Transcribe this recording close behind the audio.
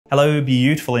Hello,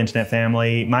 beautiful internet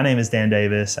family. My name is Dan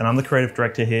Davis, and I'm the creative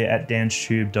director here at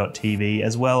DansTube.TV,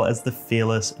 as well as the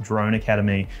Fearless Drone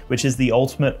Academy, which is the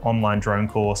ultimate online drone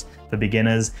course for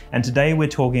beginners. And today we're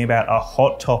talking about a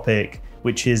hot topic,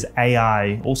 which is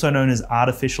AI, also known as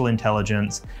artificial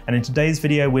intelligence. And in today's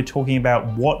video, we're talking about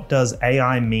what does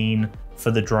AI mean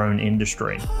for the drone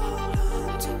industry.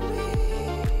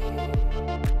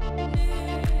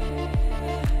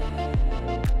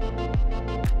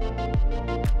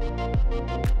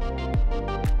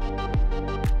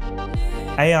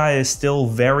 AI is still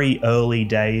very early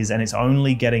days and it's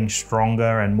only getting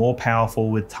stronger and more powerful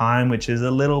with time, which is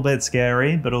a little bit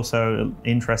scary, but also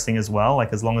interesting as well.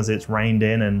 Like, as long as it's reined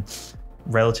in and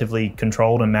relatively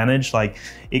controlled and managed, like,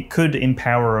 it could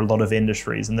empower a lot of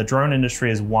industries, and the drone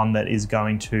industry is one that is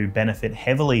going to benefit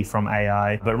heavily from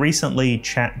AI. But recently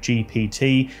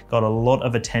ChatGPT got a lot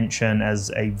of attention as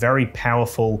a very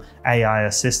powerful AI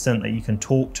assistant that you can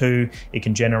talk to. It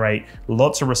can generate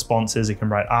lots of responses, it can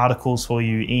write articles for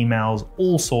you, emails,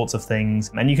 all sorts of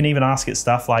things, and you can even ask it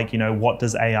stuff like, what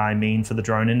does AI mean for the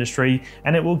drone industry,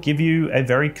 and it will give you a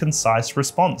very concise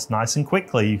response nice and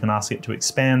quickly. You can ask it to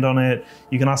expand on it,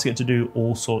 you can ask it to do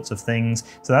all sorts of things.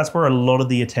 So that's where a lot of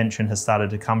the attention has started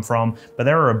to come from. But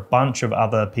there are a bunch of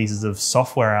other pieces of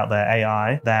software out there,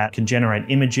 AI, that can generate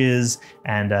images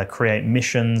and create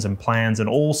missions and plans and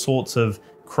all sorts of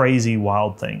crazy,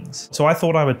 wild things. So I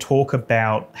thought I would talk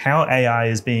about how AI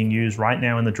is being used right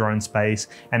now in the drone space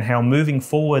and how moving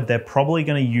forward, they're probably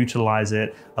going to utilize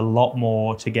it a lot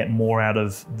more to get more out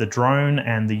of the drone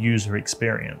and the user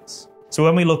experience. So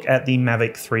when we look at the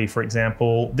Mavic 3, for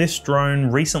example, this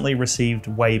drone recently received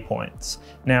waypoints.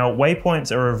 Now,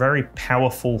 waypoints are a very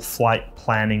powerful flight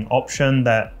planning option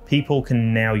that people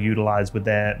can now utilize with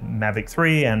their Mavic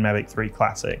 3 and Mavic 3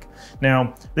 Classic.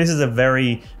 Now, this is a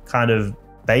very kind of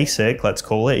basic, let's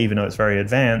call it, even though it's very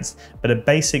advanced, but a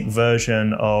basic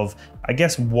version of, I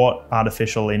guess, what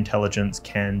artificial intelligence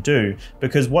can do.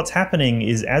 Because what's happening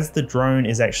is, as the drone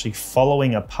is actually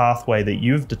following a pathway that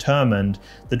you've determined,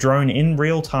 the drone in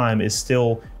real time is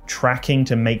still tracking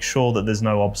to make sure that there's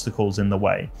no obstacles in the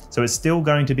way. So it's still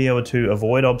going to be able to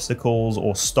avoid obstacles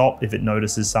or stop if it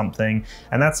notices something.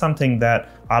 And that's something that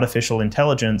artificial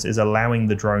intelligence is allowing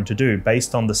the drone to do.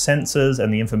 Based on the sensors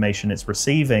and the information it's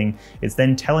receiving, it's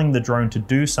then telling the drone to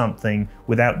do something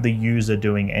without the user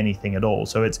doing anything at all.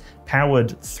 So it's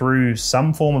powered through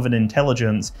some form of an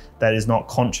intelligence that is not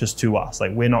conscious to us.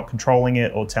 Like, we're not controlling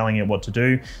it or telling it what to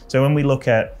do. So when we look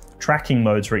at tracking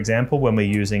modes, for example, when we're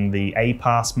using the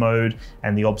A-pass mode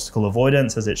and the obstacle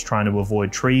avoidance as it's trying to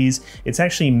avoid trees, it's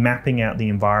actually mapping out the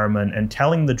environment and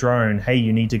telling the drone, hey,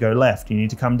 you need to go left, you need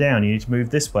to come down, you need to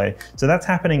move this way. So that's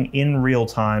happening in real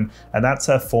time, and that's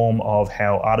a form of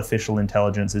how artificial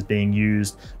intelligence is being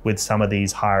used with some of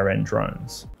these higher end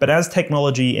drones. But as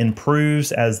technology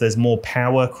improves, as there's more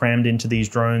power crammed into these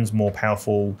drones, more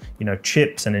powerful,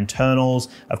 chips and internals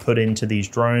are put into these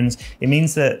drones, it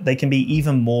means that they can be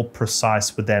even more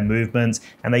precise with their movements,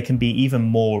 and they can be even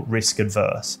more risk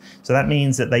adverse. So that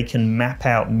means that they can map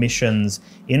out missions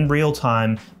in real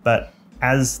time, but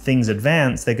as things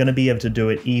advance, they're going to be able to do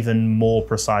it even more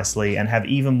precisely and have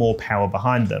even more power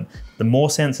behind them. The more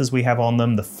sensors we have on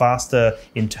them, the faster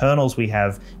internals we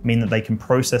have, mean that they can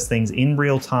process things in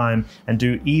real time and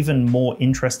do even more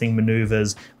interesting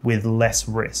maneuvers with less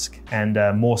risk and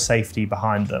more safety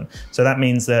behind them. So that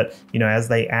means that, as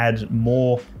they add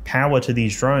more power to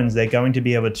these drones, they're going to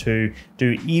be able to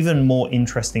do even more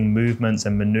interesting movements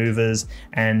and maneuvers,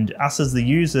 and us as the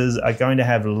users are going to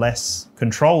have less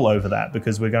control over that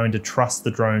because we're going to trust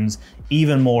the drones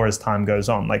even more as time goes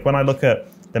on. Like, when I look at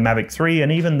the Mavic 3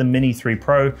 and even the Mini 3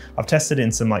 Pro, I've tested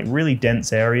in some really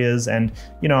dense areas, and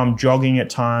I'm jogging at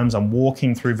times, I'm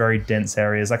walking through very dense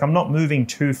areas. Like, I'm not moving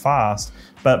too fast,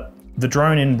 but the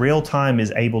drone in real time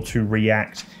is able to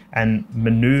react and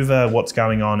maneuver what's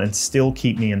going on and still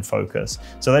keep me in focus.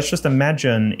 So let's just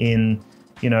imagine in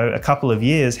a couple of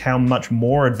years how much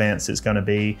more advanced it's going to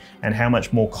be and how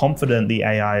much more confident the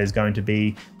AI is going to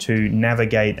be to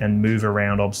navigate and move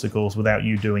around obstacles without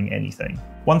you doing anything.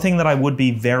 One thing that I would be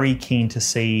very keen to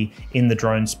see in the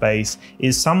drone space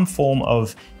is some form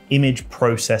of image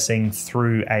processing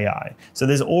through AI. So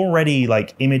there's already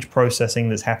image processing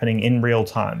that's happening in real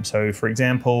time. So for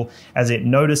example, as it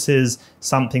notices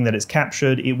something that it's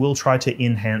captured, it will try to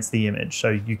enhance the image.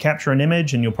 So you capture an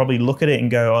image and you'll probably look at it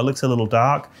and go, oh, it looks a little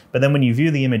dark. But then when you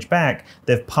view the image back,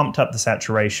 they've pumped up the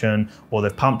saturation, or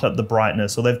they've pumped up the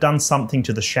brightness, or they've done something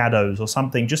to the shadows or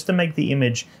something just to make the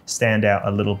image stand out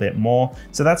a little bit more.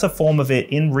 So that's a form of it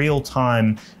in real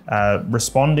time,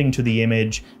 responding to the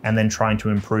image and then trying to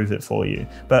improve improve it for you.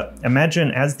 But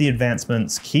imagine as the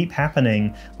advancements keep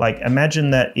happening, like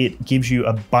imagine that it gives you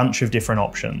a bunch of different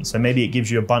options. So maybe it gives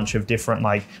you a bunch of different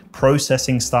like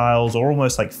processing styles or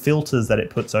almost like filters that it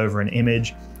puts over an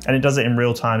image, and it does it in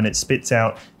real time and it spits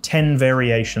out 10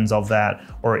 variations of that,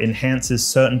 or it enhances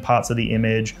certain parts of the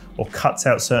image or cuts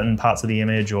out certain parts of the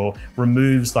image or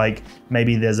removes, like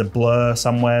maybe there's a blur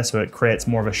somewhere so it creates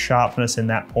more of a sharpness in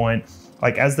that point.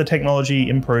 Like as the technology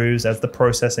improves, as the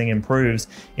processing improves,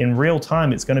 in real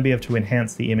time, it's going to be able to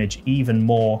enhance the image even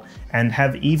more and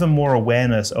have even more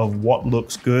awareness of what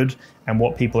looks good and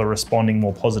what people are responding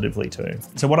more positively to.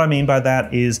 So what I mean by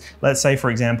that is, let's say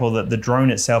for example, that the drone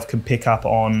itself can pick up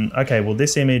on, okay, well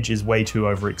this image is way too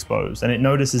overexposed, and it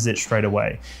notices it straight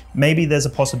away. Maybe there's a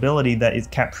possibility that it's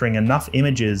capturing enough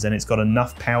images and it's got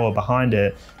enough power behind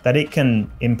it that it can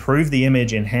improve the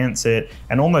image, enhance it,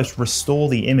 and almost restore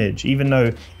the image, even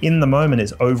though in the moment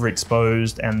it's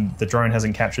overexposed and the drone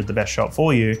hasn't captured the best shot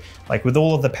for you. Like with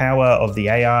all of the power of the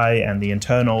AI and the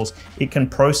internals, it can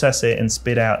process it and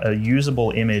spit out a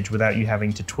usable image without you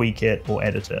having to tweak it or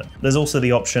edit it. There's also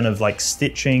the option of like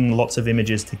stitching lots of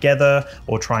images together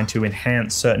or trying to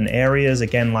enhance certain areas.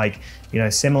 Again, like, you know,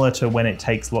 similar to when it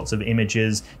takes lots of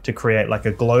images to create like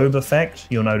a globe effect.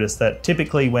 You'll notice that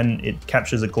typically when it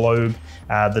captures a globe,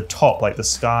 the top, like the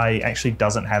sky, actually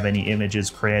doesn't have any images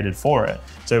created for it.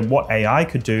 So what AI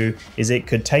could do is it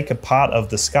could take a part of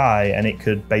the sky and it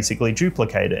could basically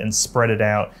duplicate it and spread it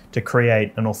out to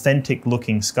create an authentic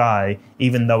looking sky,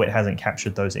 even though it hasn't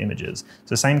captured those images.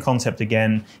 So same concept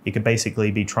again, it could basically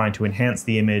be trying to enhance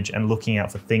the image and looking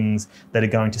out for things that are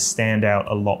going to stand out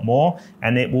a lot more.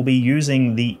 And it will be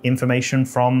using the information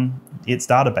from its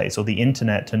database or the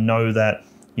internet to know that,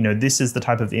 you know, this is the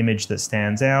type of image that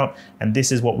stands out, and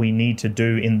this is what we need to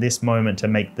do in this moment to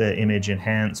make the image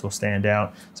enhance or stand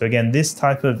out. So again, this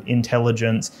type of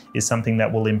intelligence is something that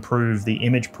will improve the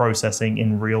image processing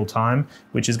in real time,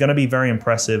 which is going to be very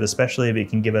impressive, especially if it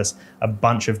can give us a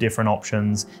bunch of different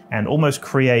options and almost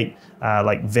create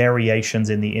like variations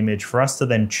in the image for us to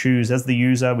then choose as the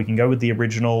user. We can go with the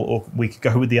original, or we could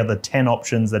go with the other 10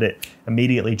 options that it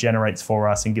immediately generates for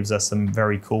us and gives us some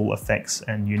very cool effects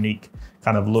and unique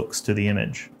kind of looks to the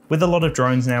image. With a lot of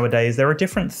drones nowadays, there are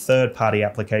different third-party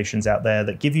applications out there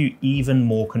that give you even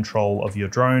more control of your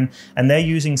drone, and they're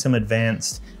using some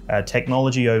advanced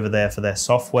technology over there for their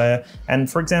software. And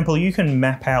for example, you can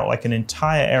map out like an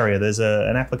entire area. There's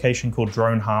an application called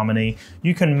Drone Harmony.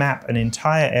 You can map an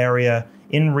entire area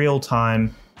in real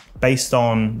time based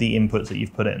on the inputs that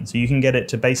you've put in. So you can get it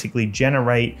to basically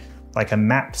generate like a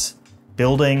mapped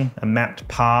building, a mapped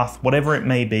path, whatever it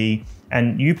may be,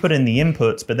 and you put in the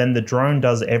inputs, but then the drone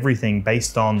does everything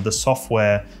based on the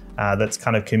software that's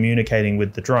kind of communicating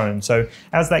with the drone. So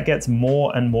as that gets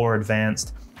more and more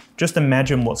advanced, just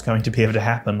imagine what's going to be able to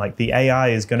happen. Like the AI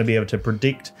is going to be able to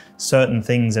predict certain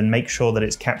things and make sure that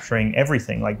it's capturing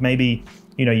everything. Like maybe,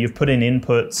 you know, you've put in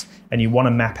inputs and you want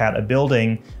to map out a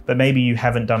building, but maybe you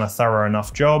haven't done a thorough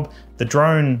enough job. The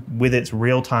drone with its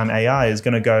real-time AI is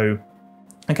going to go,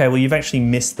 okay, well, you've actually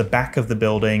missed the back of the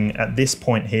building at this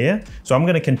point here. So I'm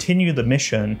going to continue the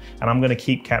mission and I'm going to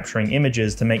keep capturing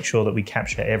images to make sure that we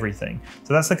capture everything.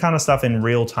 So that's the kind of stuff in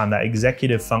real time, that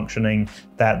executive functioning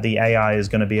that the AI is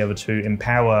going to be able to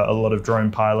empower a lot of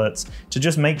drone pilots to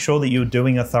just make sure that you're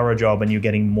doing a thorough job and you're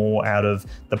getting more out of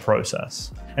the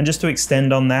process. And just to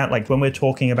extend on that, like when we're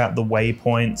talking about the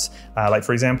waypoints, like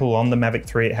for example, on the Mavic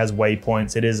 3, it has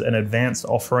waypoints. It is an advanced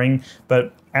offering,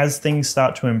 but as things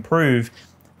start to improve,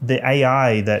 the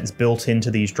AI that's built into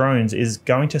these drones is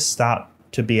going to start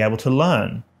to be able to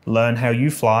learn how you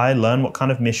fly, learn what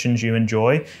kind of missions you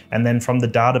enjoy, and then from the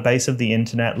database of the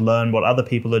internet, learn what other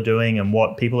people are doing and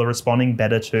what people are responding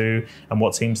better to and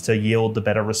what seems to yield the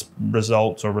better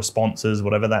results or responses,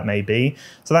 whatever that may be.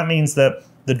 So that means that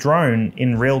the drone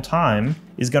in real time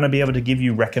is going to be able to give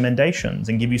you recommendations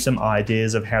and give you some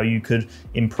ideas of how you could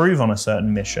improve on a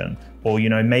certain mission. Or, you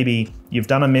know, maybe you've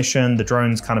done a mission, the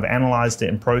drone's kind of analyzed it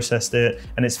and processed it,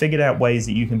 and it's figured out ways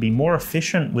that you can be more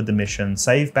efficient with the mission,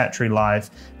 save battery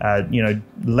life, you know,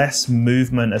 less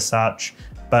movement as such,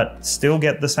 but still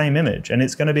get the same image. And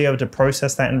it's going to be able to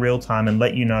process that in real time and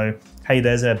let you know, hey,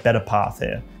 there's a better path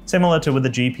here. Similar to with the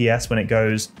GPS when it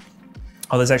goes,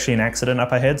 oh, there's actually an accident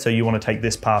up ahead, so you want to take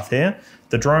this path here.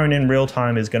 The drone in real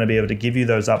time is going to be able to give you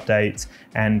those updates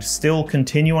and still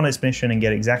continue on its mission and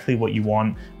get exactly what you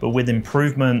want, but with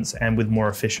improvements and with more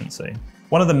efficiency.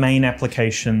 One of the main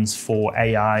applications for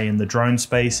AI in the drone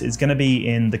space is going to be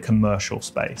in the commercial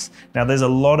space. Now, there's a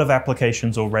lot of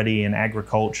applications already in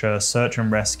agriculture, search and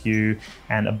rescue,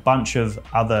 and a bunch of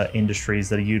other industries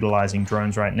that are utilizing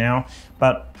drones right now.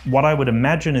 But what I would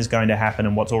imagine is going to happen,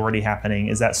 and what's already happening,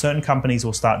 is that certain companies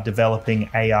will start developing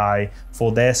AI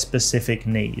for their specific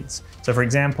needs. So for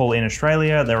example, in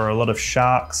Australia, there are a lot of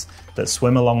sharks that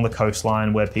swim along the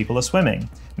coastline where people are swimming.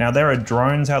 Now, there are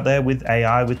drones out there with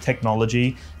AI, with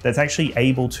technology, that's actually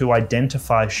able to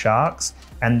identify sharks,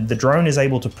 and the drone is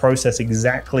able to process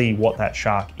exactly what that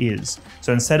shark is.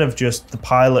 So instead of just the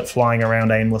pilot flying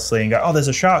around aimlessly and go, oh, there's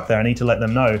a shark there, I need to let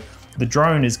them know, the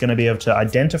drone is going to be able to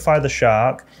identify the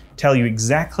shark, tell you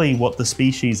exactly what the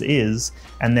species is,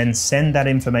 and then send that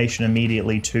information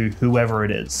immediately to whoever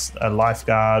it is, a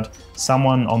lifeguard,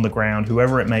 someone on the ground,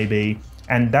 whoever it may be,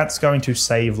 and that's going to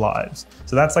save lives.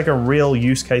 So that's like a real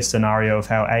use case scenario of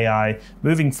how AI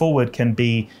moving forward can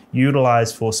be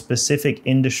utilized for specific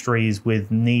industries with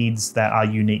needs that are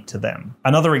unique to them.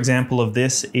 Another example of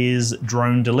this is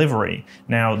drone delivery.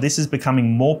 Now, this is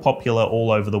becoming more popular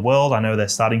all over the world. I know they're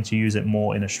starting to use it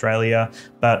more in Australia,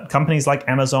 but companies like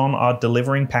Amazon are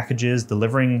delivering packages,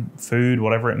 delivering food,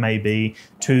 whatever it may be,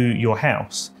 to your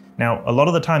house. Now, a lot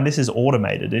of the time this is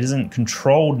automated. It isn't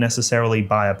controlled necessarily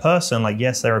by a person. Like,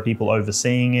 yes, there are people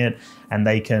overseeing it and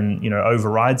they can,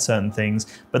 override certain things,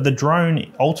 but the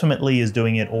drone ultimately is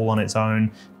doing it all on its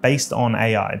own based on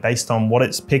AI, based on what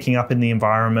it's picking up in the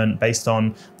environment, based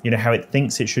on, how it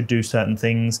thinks it should do certain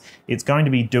things. It's going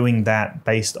to be doing that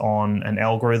based on an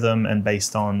algorithm and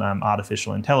based on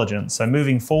artificial intelligence. So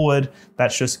moving forward,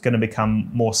 that's just going to become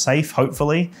more safe,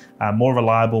 hopefully, more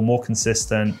reliable, more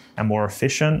consistent, and more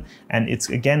efficient. And it's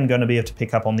again going to be able to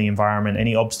pick up on the environment,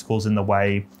 any obstacles in the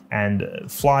way, and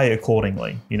fly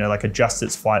accordingly, like adjust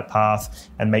its flight path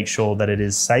and make sure that it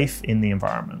is safe in the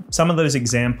environment. Some of those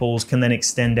examples can then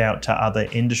extend out to other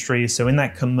industries. So in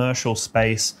that commercial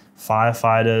space,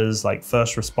 firefighters, like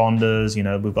first responders,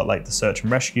 we've got like the search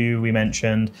and rescue we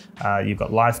mentioned, you've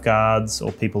got lifeguards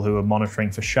or people who are monitoring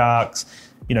for sharks.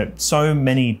 So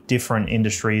many different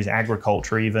industries,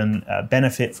 agriculture even,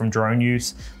 benefit from drone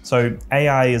use. So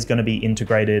AI is going to be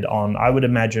integrated on, I would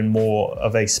imagine, more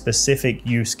of a specific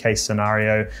use case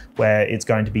scenario where it's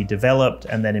going to be developed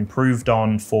and then improved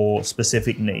on for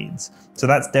specific needs. So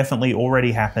that's definitely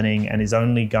already happening and is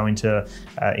only going to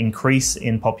increase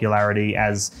in popularity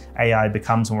as AI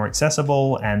becomes more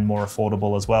accessible and more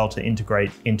affordable as well to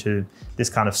integrate into this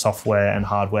kind of software and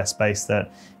hardware space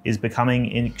that is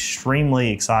becoming extremely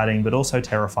exciting, but also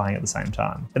terrifying at the same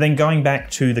time. And then going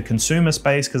back to the consumer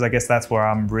space, because I guess that's where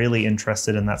I'm really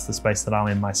interested and that's the space that I'm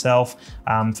in myself.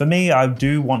 For me, I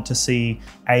do want to see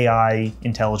AI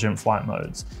intelligent flight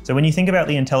modes. So when you think about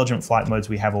the intelligent flight modes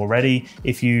we have already,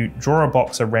 if you draw a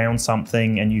box around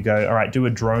something and you go, all right, do a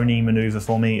droney maneuver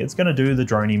for me, it's gonna do the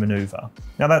droney maneuver.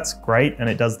 Now that's great and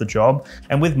it does the job.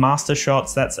 And with master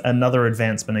shots, that's another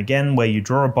advancement again, where you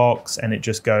draw a box and it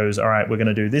just goes, all right, we're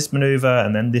gonna do this maneuver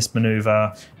and then this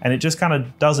maneuver, and it just kind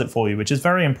of does it for you, which is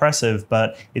very impressive,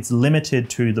 but it's limited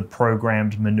to the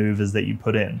programmed maneuvers that you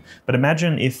put in. But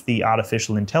imagine if the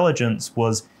artificial intelligence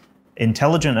was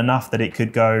intelligent enough that it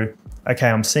could go, okay,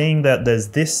 I'm seeing that there's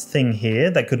this thing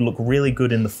here that could look really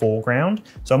good in the foreground.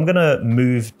 So I'm gonna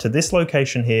move to this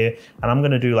location here and I'm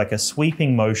gonna do like a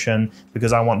sweeping motion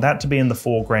because I want that to be in the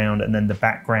foreground and then the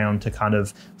background to kind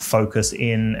of focus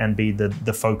in and be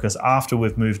the focus after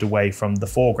we've moved away from the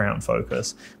foreground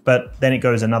focus. But then it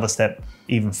goes another step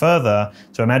even further.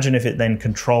 So imagine if it then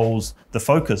controls the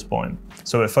focus point.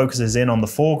 So it focuses in on the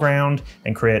foreground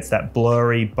and creates that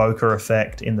blurry bokeh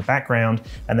effect in the background.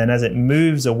 And then as it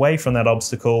moves away from that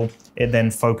obstacle, it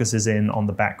then focuses in on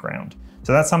the background.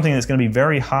 So that's something that's going to be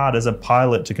very hard as a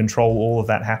pilot to control all of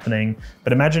that happening.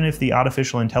 But imagine if the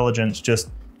artificial intelligence just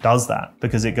does that,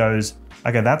 because it goes,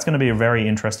 okay, that's going to be a very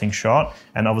interesting shot.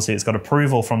 And obviously it's got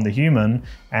approval from the human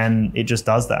and it just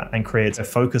does that and creates a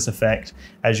focus effect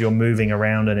as you're moving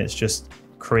around, and it's just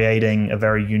creating a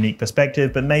very unique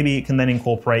perspective. But maybe it can then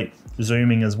incorporate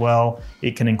zooming as well.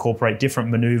 It can incorporate different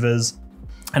maneuvers.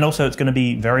 And also it's going to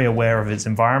be very aware of its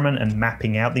environment and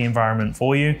mapping out the environment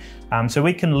for you. So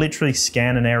it can literally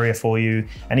scan an area for you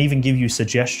and even give you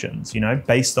suggestions,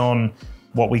 based on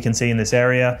what we can see in this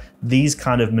area, these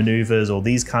kind of maneuvers or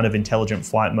these kind of intelligent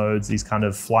flight modes, these kind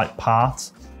of flight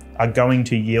paths are going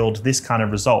to yield this kind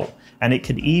of result. And it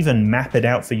could even map it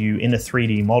out for you in a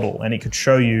 3D model. And it could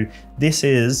show you, this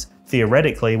is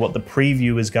theoretically what the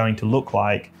preview is going to look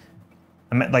like.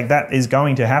 Like, that is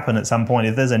going to happen at some point.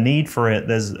 If there's a need for it,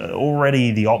 there's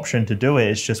already the option to do it.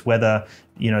 It's just whether,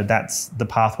 that's the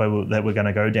pathway that we're going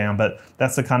to go down. But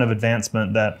that's the kind of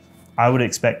advancement that I would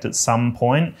expect at some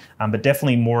point, but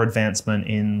definitely more advancement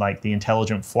in like the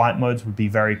intelligent flight modes would be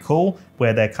very cool,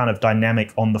 where they're kind of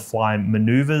dynamic on the fly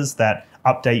maneuvers that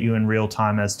update you in real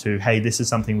time as to, hey, this is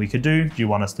something we could do. Do you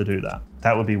want us to do that?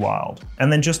 That would be wild.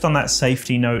 And then just on that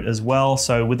safety note as well,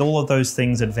 so with all of those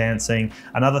things advancing,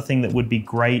 another thing that would be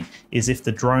great is if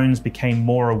the drones became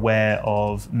more aware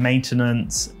of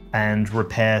maintenance and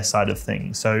repair side of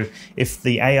things. So if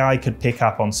the AI could pick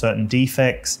up on certain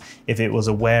defects, if it was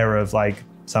aware of like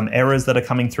some errors that are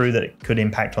coming through that could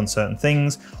impact on certain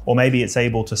things, or maybe it's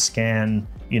able to scan,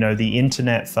 you know, the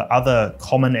internet for other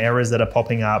common errors that are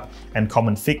popping up and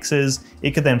common fixes,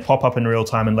 it could then pop up in real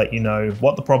time and let you know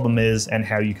what the problem is and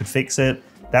how you could fix it.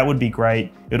 That would be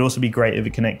great. It'd also be great if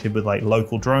it connected with like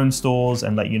local drone stores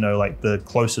and let you know like the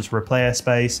closest repair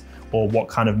space or what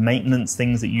kind of maintenance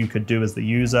things that you could do as the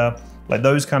user. Like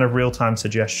those kind of real-time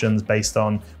suggestions based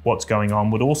on what's going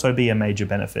on would also be a major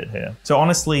benefit here. So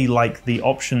honestly, like the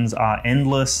options are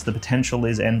endless, the potential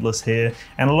is endless here,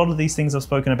 and a lot of these things I've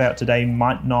spoken about today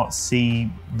might not see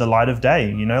the light of day,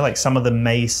 you know, like some of them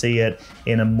may see it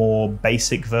in a more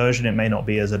basic version, it may not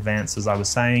be as advanced as I was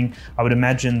saying. I would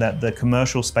imagine that the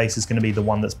commercial space is going to be the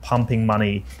one that's pumping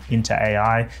money into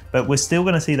AI, but we're still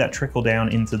going to see that trickle down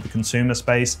into the consumer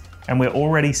space. And we're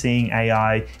already seeing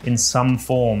AI in some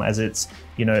form as it's,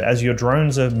 you know, as your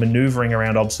drones are maneuvering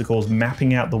around obstacles,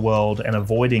 mapping out the world and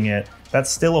avoiding it, that's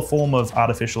still a form of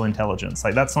artificial intelligence.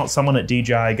 Like that's not someone at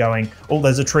DJI going, oh,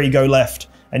 there's a tree, go left.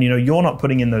 And you know, you're not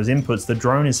putting in those inputs, the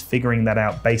drone is figuring that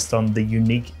out based on the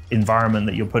unique environment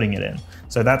that you're putting it in.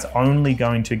 So that's only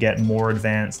going to get more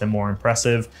advanced and more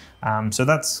impressive. So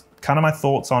that's kind of my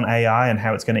thoughts on AI and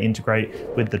how it's going to integrate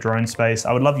with the drone space.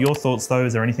 I would love your thoughts though.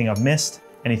 Is there anything I've missed?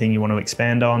 Anything you want to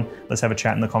expand on? Let's have a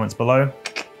chat in the comments below,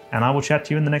 and I will chat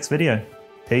to you in the next video.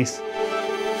 Peace.